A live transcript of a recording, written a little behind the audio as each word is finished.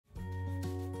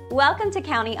Welcome to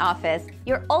County Office,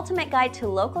 your ultimate guide to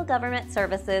local government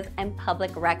services and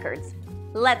public records.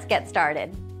 Let's get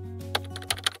started.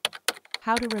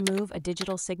 How to remove a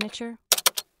digital signature?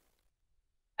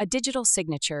 A digital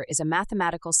signature is a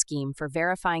mathematical scheme for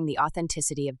verifying the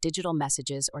authenticity of digital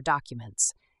messages or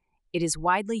documents. It is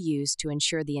widely used to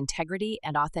ensure the integrity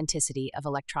and authenticity of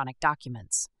electronic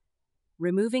documents.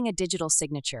 Removing a digital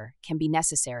signature can be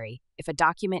necessary if a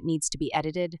document needs to be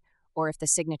edited or if the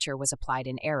signature was applied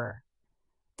in error.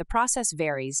 The process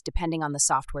varies depending on the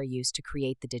software used to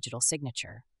create the digital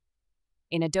signature.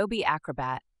 In Adobe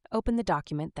Acrobat, open the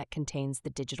document that contains the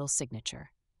digital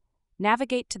signature.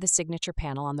 Navigate to the signature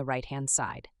panel on the right-hand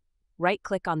side.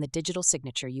 Right-click on the digital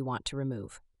signature you want to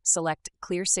remove. Select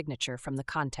Clear Signature from the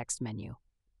context menu.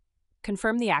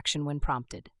 Confirm the action when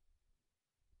prompted.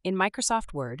 In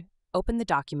Microsoft Word, open the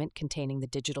document containing the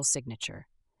digital signature.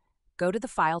 Go to the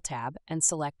File tab and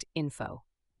select Info.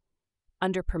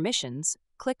 Under Permissions,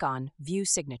 click on View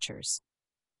Signatures.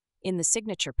 In the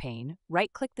Signature pane,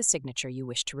 right-click the signature you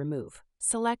wish to remove.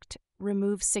 Select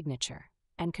Remove Signature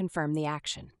and confirm the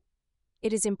action.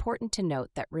 It is important to note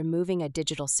that removing a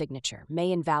digital signature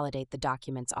may invalidate the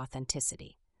document's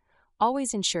authenticity.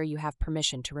 Always ensure you have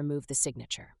permission to remove the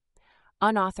signature.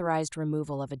 Unauthorized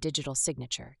removal of a digital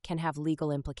signature can have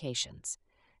legal implications.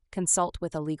 Consult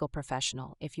with a legal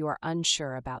professional if you are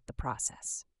unsure about the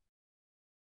process.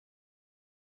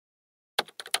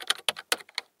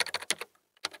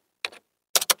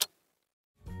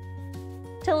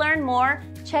 To learn more,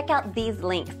 check out these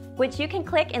links, which you can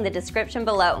click in the description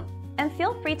below. And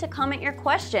feel free to comment your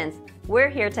questions. We're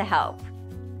here to help.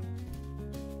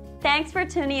 Thanks for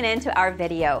tuning in to our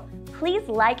video. Please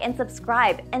like and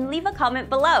subscribe and leave a comment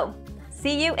below.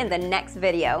 See you in the next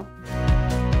video.